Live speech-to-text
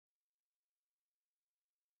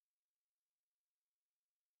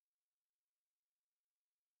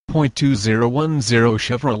2010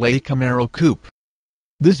 Chevrolet Camaro Coupe.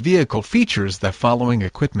 This vehicle features the following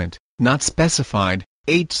equipment, not specified: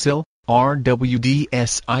 8-sill, RWD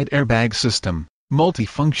side airbag system,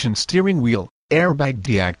 multifunction steering wheel, airbag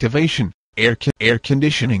deactivation, air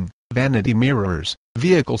conditioning, vanity mirrors,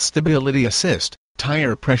 vehicle stability assist,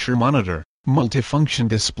 tire pressure monitor, multifunction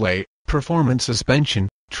display, performance suspension,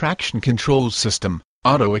 traction control system,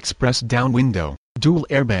 auto express down window, dual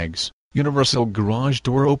airbags, universal garage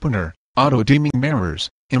door opener, auto dimming mirrors,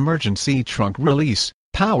 emergency trunk release,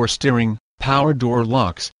 power steering, power door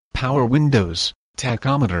locks, power windows,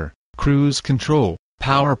 tachometer, cruise control,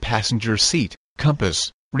 power passenger seat,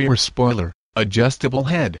 compass, rear spoiler, adjustable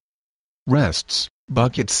head rests,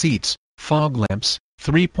 bucket seats, fog lamps,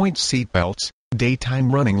 3-point seat belts,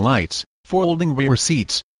 daytime running lights, folding rear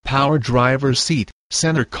seats, power driver's seat,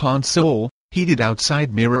 center console, heated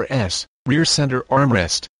outside mirror rear center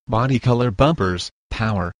armrest, body color bumpers,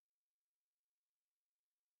 power